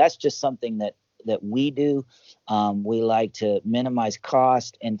information. So that's just something that we do. We like to minimize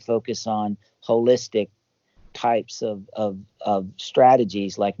cost and focus on holistic types of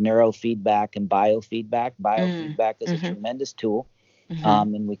strategies, like neurofeedback and biofeedback. Mm. Biofeedback is a Mhm. tremendous tool,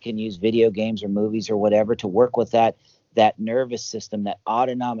 Mhm. and we can use video games or movies or whatever to work with that that nervous system, that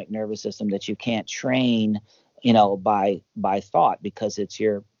autonomic nervous system that you can't train, by thought, because it's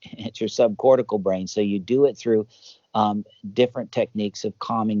your subcortical brain. So you do it through different techniques of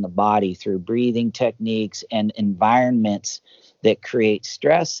calming the body, through breathing techniques and environments that create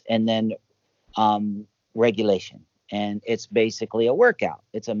stress, and then regulation. And it's basically a workout.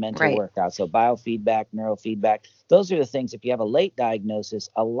 It's a mental Right. workout. So biofeedback, neurofeedback, those are the things. If you have a late diagnosis,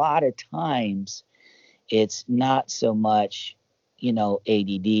 a lot of times it's not so much,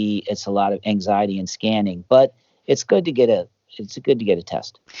 ADD. It's a lot of anxiety and scanning. But it's good to get a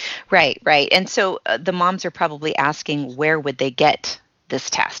test. Right, right. And so the moms are probably asking, where would they get this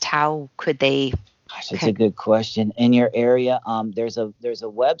test? How could they? Gosh, that's a good question. In your area, there's a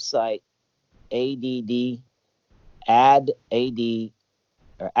website, ADD, AD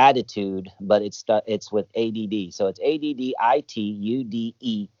or attitude, but it's with ADD. So it's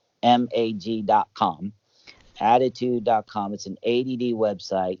ADDITUDEMAG.com. Attitude.com. It's an ADD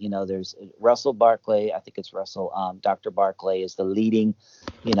website. There's Russell Barclay. I think it's Russell. Dr. Barclay is the leading,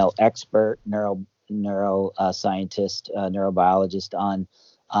 expert neuroscientist, neurobiologist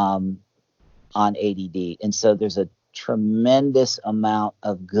on ADD. And so there's a tremendous amount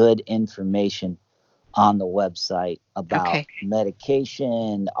of good information on the website about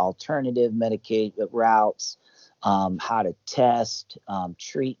medication, alternative medication routes, how to test,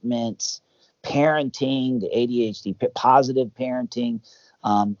 treatments, parenting, the ADHD, positive parenting,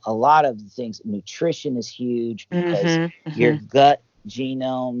 a lot of things. Nutrition is huge because your gut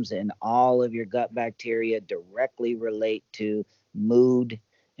genomes and all of your gut bacteria directly relate to mood.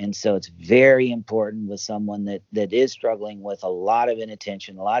 And so it's very important with someone that is struggling with a lot of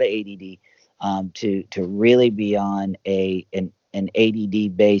inattention, a lot of ADD, to really be on an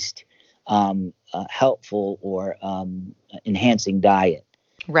ADD based helpful or enhancing diet.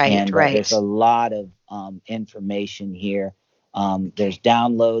 Right, And right. there's a lot of information here. There's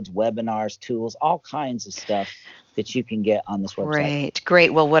downloads, webinars, tools, all kinds of stuff that you can get on this website. Great,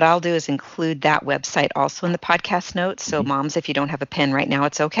 great. Well, what I'll do is include that website also in the podcast notes. So, moms, if you don't have a pen right now,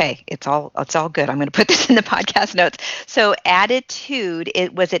 it's okay. It's all good. I'm going to put this in the podcast notes. So, Attitude.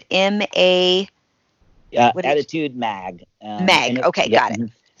 Was it MA? Attitude Mag. Mag. Okay, got it.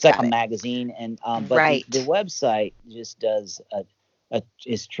 It's like a magazine, and but the website just does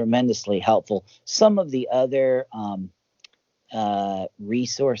is tremendously helpful. Some of the other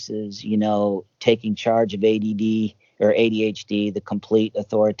resources, Taking Charge of ADD or ADHD, the Complete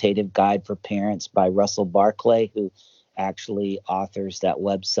Authoritative Guide for Parents by Russell Barclay, who actually authors that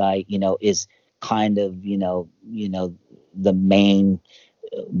website, is kind of, the main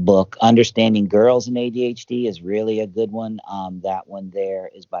book. Understanding Girls in ADHD is really a good one. That one there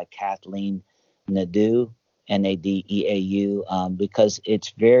is by Kathleen Nadeau, Nadeau, because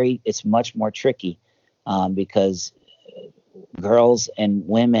it's much more tricky, because girls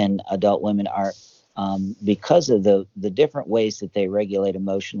and adult women are, because of the different ways that they regulate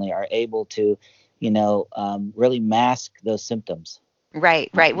emotionally, are able to, really mask those symptoms. Right,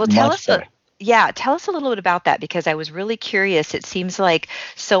 right. Well, tell us a little bit about that, because I was really curious. It seems like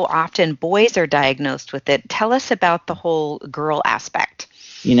so often boys are diagnosed with it. Tell us about the whole girl aspect.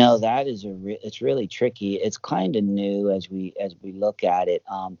 That is it's really tricky. It's kind of new as we look at it,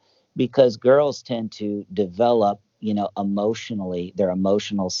 because girls tend to develop, emotionally, their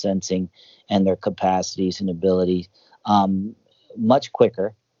emotional sensing and their capacities and abilities much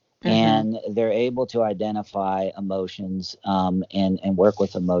quicker. And they're able to identify emotions and work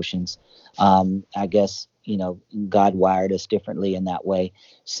with emotions. I guess, God wired us differently in that way.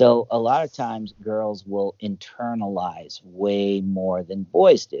 So a lot of times girls will internalize way more than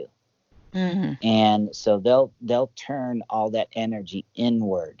boys do. And so they'll turn all that energy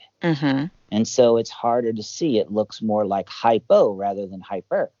inward. And so it's harder to see. It looks more like hypo rather than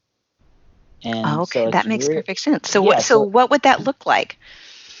hyper. And okay, so that makes perfect sense. So what would that look like?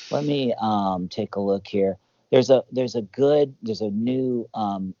 Let me take a look here. There's a new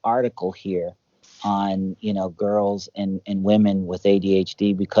article here on, girls and women with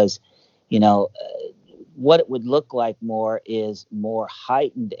ADHD, because, what it would look like more is more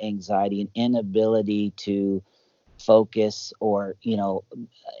heightened anxiety and inability to focus, or,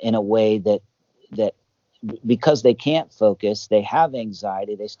 in a way that because they can't focus, they have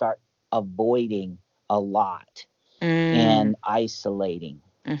anxiety, they start avoiding a lot and isolating.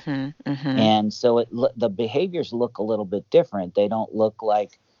 And so the behaviors look a little bit different. They don't look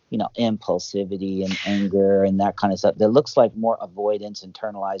like, impulsivity and anger and that kind of stuff. It looks like more avoidance,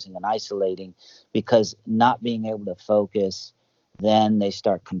 internalizing, and isolating, because not being able to focus, then they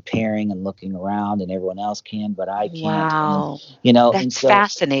start comparing and looking around, and everyone else can, but I can't. Wow. And, That's and so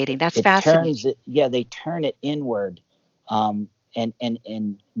fascinating. That's fascinating. they turn it inward.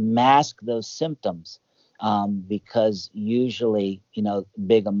 and mask those symptoms, because usually,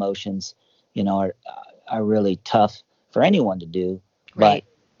 big emotions, are really tough for anyone to do. But Right.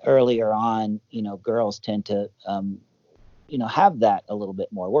 earlier on, girls tend to, have that a little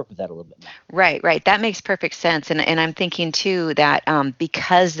bit more, work with that a little bit more. Right, right. That makes perfect sense. And I'm thinking too that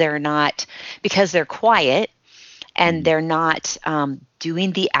because they're quiet and Hmm. they're not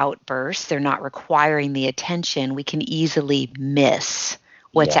doing the outbursts, they're not requiring the attention, we can easily miss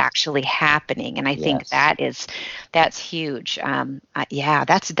what's Yes. actually happening. And I think Yes. that's huge. Yeah,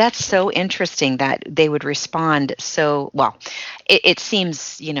 that's so interesting that they would respond so well. It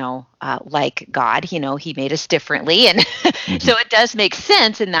seems, like God, He made us differently, and Hmm. so it does make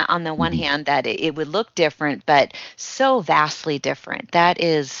sense in that on the one Hmm. hand that it would look different, but so vastly different.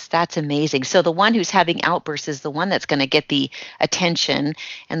 That's amazing. So the one who's having outbursts is the one that's going to get the attention,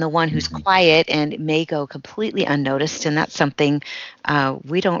 and the one who's Hmm. quiet and may go completely unnoticed, and that's something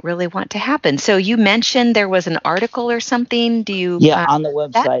we don't really want to happen. So you mentioned there was an article or something. Do you Yeah, on the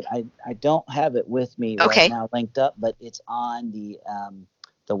that? website, I don't have it with me right Okay. now linked up, but it's on the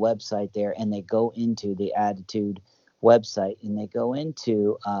website there, and they go into the attitude website, and they go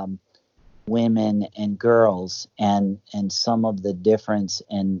into, women and girls, and some of the difference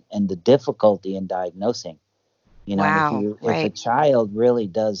and the difficulty in diagnosing. And Wow. if a Right. child really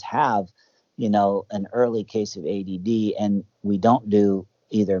does have, an early case of ADD, and we don't do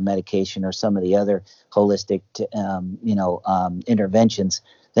either medication or some of the other holistic, interventions,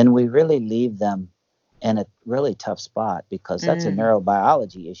 then we really leave them in a really tough spot, because that's a Mm,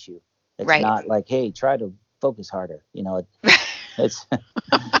 neurobiology issue. It's right. not like, hey, try to focus harder. It's,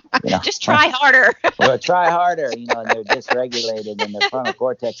 you know, Just try harder. or try harder, and they're dysregulated and their frontal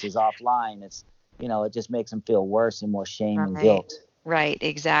cortex is offline. It just makes them feel worse and more shame and Right. guilt. Right,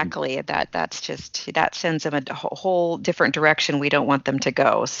 exactly. That sends them a whole different direction we don't want them to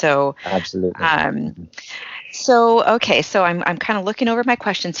go. So, Absolutely. um, Mhm. okay, so I'm kind of looking over my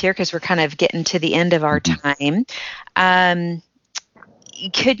questions here because we're kind of getting to the end of our Mhm. time. Um,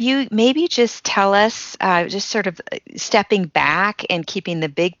 could you maybe just tell us, just sort of stepping back and keeping the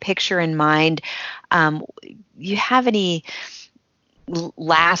big picture in mind, you have any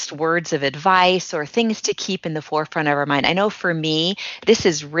last words of advice or things to keep in the forefront of our mind? I know for me, this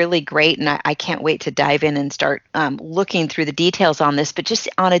is really great, and I can't wait to dive in and start looking through the details on this. But just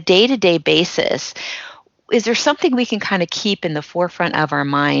on a day to day basis, is there something we can kind of keep in the forefront of our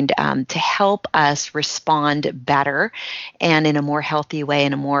mind to help us respond better and in a more healthy way,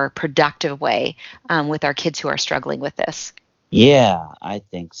 in a more productive way with our kids who are struggling with this? Yeah, I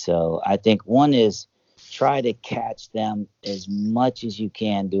think so. I think one is, try to catch them as much as you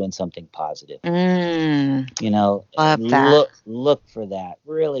can doing something positive. Mm, love that. Look for that.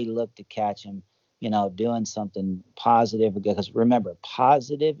 Really look to catch them, doing something positive, because remember,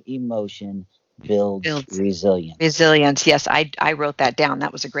 positive emotion builds Builds resilience. resilience. Yes, I wrote that down.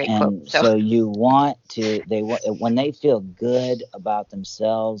 That was a great quote. And So, so you want to, when they feel good about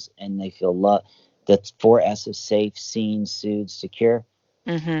themselves and they feel love, that's four S's: safe, seen, soothed, secure.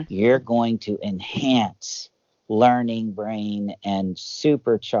 hmm You're going to enhance learning brain and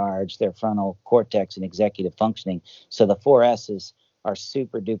supercharge their frontal cortex and executive functioning. So the four S's are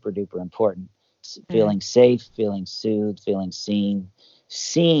super duper duper important. mm Feeling safe, feeling soothed, feeling seen.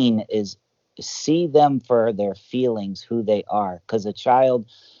 Seen is, see them for their feelings, who they are, because a child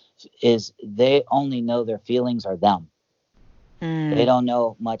is, they only know their feelings are them. They mm don't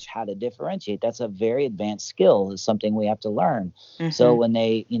know much how to differentiate. That's a very advanced skill. Is something we have to learn. So hmm when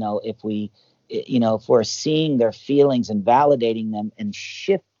they, if we, if we're seeing their feelings and validating them and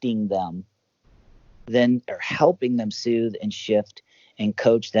shifting them, then, or helping them soothe and shift and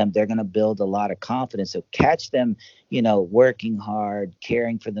coach them, they're going to build a lot of confidence. So catch them, working hard,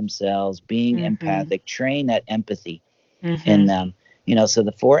 caring for themselves, being hmm empathic, train that empathy in hmm them. So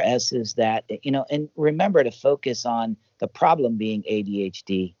the four S's that, and remember to focus on the problem being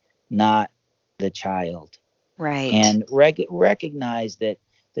ADHD, not the child. Right. And recognize that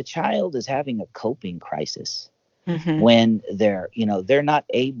the child is having a coping crisis hmm when they're not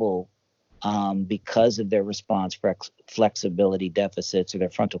able, because of their response flexibility deficits or their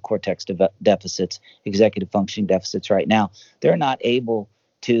frontal cortex deficits, executive functioning deficits right now, they're not able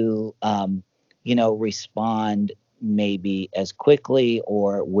to, respond maybe as quickly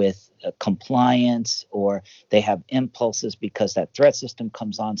or with compliance, or they have impulses because that threat system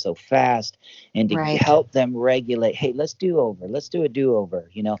comes on so fast. And to Right. help them regulate, hey, let's do a do over,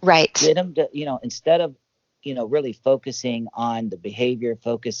 Right. get them to, instead of really focusing on the behavior,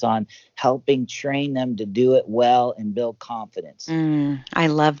 focus on helping train them to do it well and build confidence. I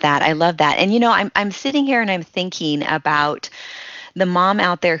love that. I love that. And I'm sitting here and I'm thinking about the mom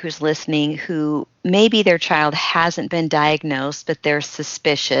out there who's listening who maybe their child hasn't been diagnosed, but they're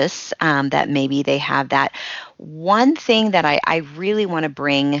suspicious that maybe they have that. One thing that I really want to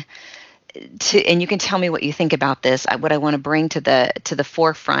bring to, and you can tell me what you think about this, what I want to bring to the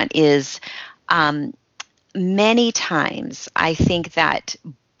forefront is um, many times I think that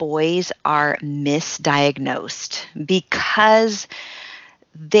boys are misdiagnosed because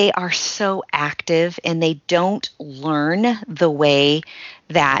they are so active and they don't learn the way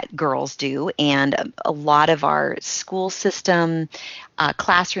that girls do. And a lot of our school system,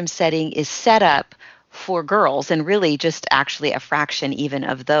 classroom setting is set up for girls, and really just actually a fraction even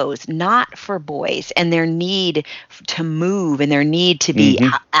of those, not for boys, and their need to move and their need to be Mm-hmm.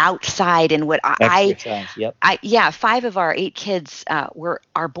 outside. And what Exercise. Yep. yeah, 5 of our 8 kids were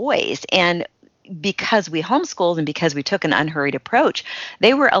our boys, and because we homeschooled and because we took an unhurried approach,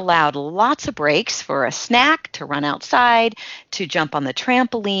 they were allowed lots of breaks for a snack, to run outside, to jump on the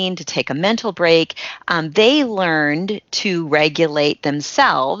trampoline, to take a mental break. They learned to regulate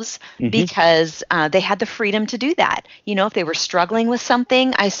themselves Mm-hmm. because they had the freedom to do that. If they were struggling with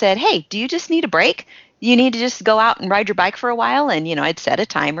something, I said, hey, do you just need a break? You need to just go out and ride your bike for a while. And, I'd set a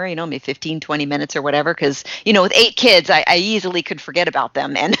timer, maybe 15, 20 minutes or whatever, because, with 8 kids, I easily could forget about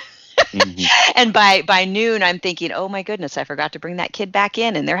them. And Mm-hmm. and by noon, I'm thinking, oh my goodness, I forgot to bring that kid back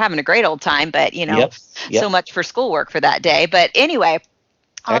in, and they're having a great old time. But Yep. so Yep. much for schoolwork for that day. But anyway,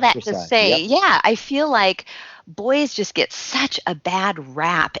 all that to Exercise. say, Yep. yeah, I feel like boys just get such a bad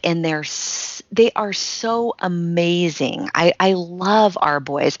rap, and they are so amazing. I love our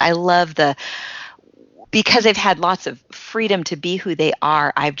boys. I love because they've had lots of freedom to be who they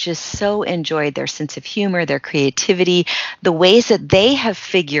are. I've just so enjoyed their sense of humor, their creativity, the ways that they have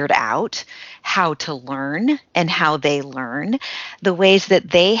figured out how to learn and how they learn, the ways that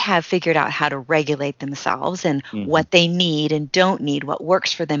they have figured out how to regulate themselves and Mm-hmm. what they need and don't need, what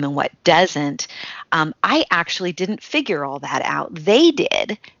works for them and what doesn't. I actually didn't figure all that out. They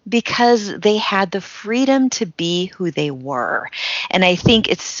did, because they had the freedom to be who they were. And I think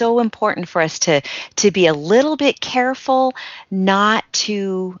it's so important for us to be a little bit careful not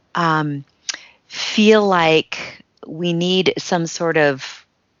to feel like we need some sort of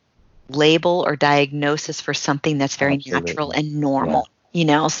label or diagnosis for something that's very natural Absolutely. and Yeah. normal.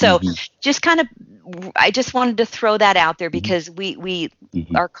 So Mm-hmm. just kind of, I just wanted to throw that out there Mm-hmm. because we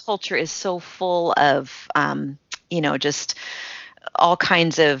Mm-hmm. our culture is so full of just all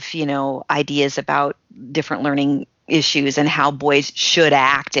kinds of ideas about different learning issues and how boys should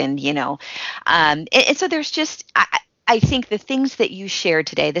act, and so there's just I think the things that you shared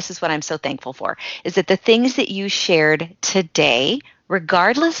today, this is what I'm so thankful for, is that the things that you shared today,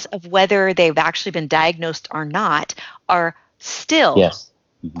 regardless of whether they've actually been diagnosed or not, are still Yes.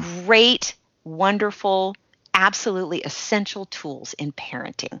 Mm-hmm. great, wonderful, absolutely essential tools in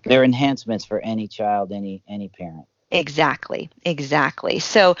parenting. They're enhancements for any child, any parent. Exactly, exactly.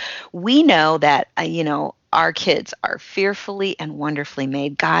 So we know that, our kids are fearfully and wonderfully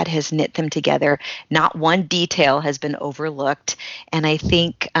made. God has knit them together. Not one detail has been overlooked. And I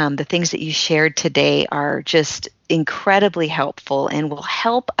think the things that you shared today are just incredibly helpful and will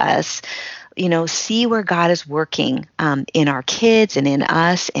help us, see where God is working in our kids and in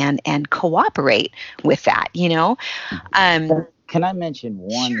us, and cooperate with that. Can I mention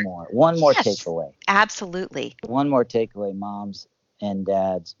Sure. one more Yes, takeaway? absolutely. One more takeaway, moms and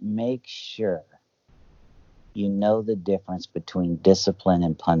dads, make sure you know the difference between discipline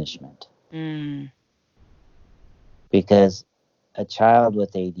and punishment. Mm, Because a child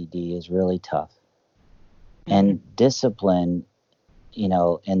with ADD is really tough. mhm, And discipline,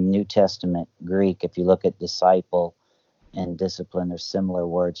 in New Testament Greek, if you look at disciple and discipline, they're similar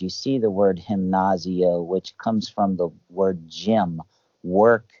words. You see the word gymnasio, which comes from the word gym,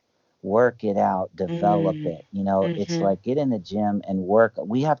 work, work it out, develop mm, it. It's mhm, like get in the gym and work.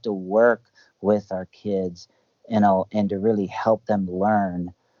 We have to work with our kids, and to really help them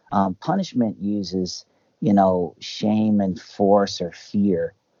learn. Punishment uses, shame and force or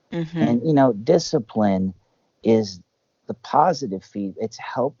fear. mhm, And, discipline is the positive feed. It's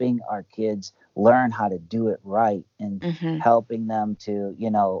helping our kids learn how to do it right and mhm. helping them to,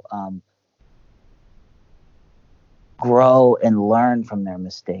 grow and learn from their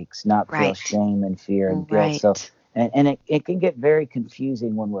mistakes, not feel Right, shame and fear and guilt. So, right. and it can get very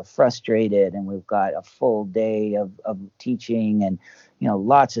confusing when we're frustrated and we've got a full day of teaching and,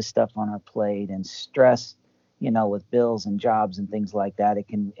 lots of stuff on our plate and stress, with bills and jobs and things like that.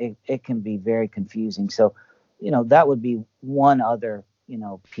 It can be very confusing. So that would be one other,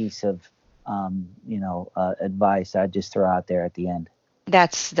 piece of, advice I'd just throw out there at the end.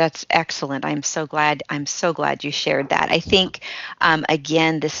 That's excellent. I'm so glad you shared that. I think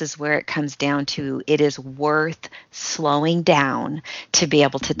again, this is where it comes down to it is worth slowing down to be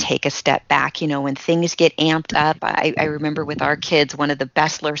able to take a step back. When things get amped up, I remember with our kids, one of the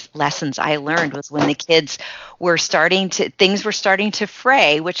best lessons I learned was when the kids things were starting to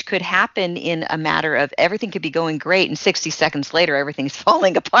fray, which could happen in a matter of everything could be going great and 60 seconds later everything's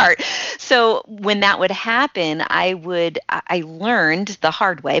falling apart. So when that would happen, I learned the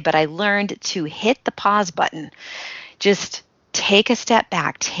hard way, but I learned to hit the pause button. Just take a step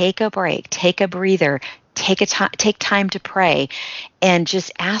back, take a break, take a breather, take time to pray, and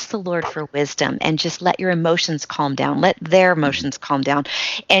just ask the Lord for wisdom, and just let your emotions calm down. Let their emotions calm down.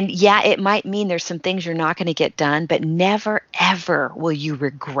 And yeah, it might mean there's some things you're not going to get done, but never ever will you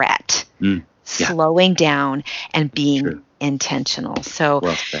regret slowing down and being intentional. So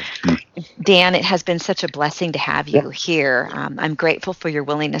well said. Dan, it has been such a blessing to have you here. I'm grateful for your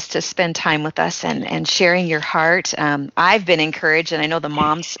willingness to spend time with us and sharing your heart. I've been encouraged, and I know the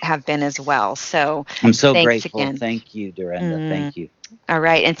moms have been as well. So I'm so thanks grateful. again. Thank you, Dorinda. Thank you. All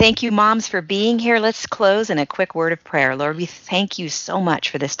right. And thank you, moms, for being here. Let's close in a quick word of prayer. Lord, we thank you so much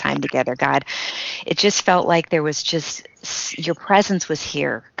for this time together, God. It just felt like there was just your presence was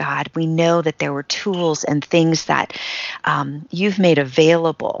here, God. We know that there were tools and things that you've made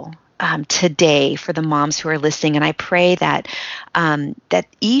available today for the moms who are listening, and I pray that that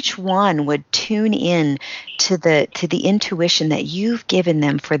each one would tune in to the intuition that you've given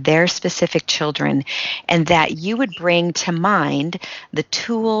them for their specific children, and that you would bring to mind the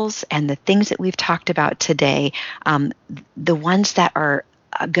tools and the things that we've talked about today, the ones that are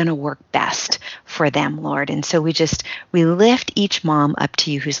going to work best for them, Lord. And so we lift each mom up to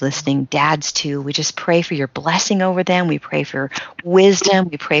you who's listening, dads too. We just pray for your blessing over them. We pray for wisdom.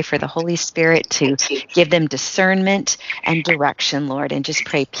 We pray for the Holy Spirit to give them discernment and direction, Lord, and just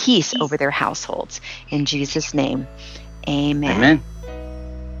pray peace over their households. In Jesus' name, amen. Amen.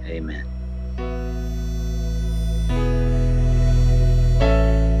 Amen.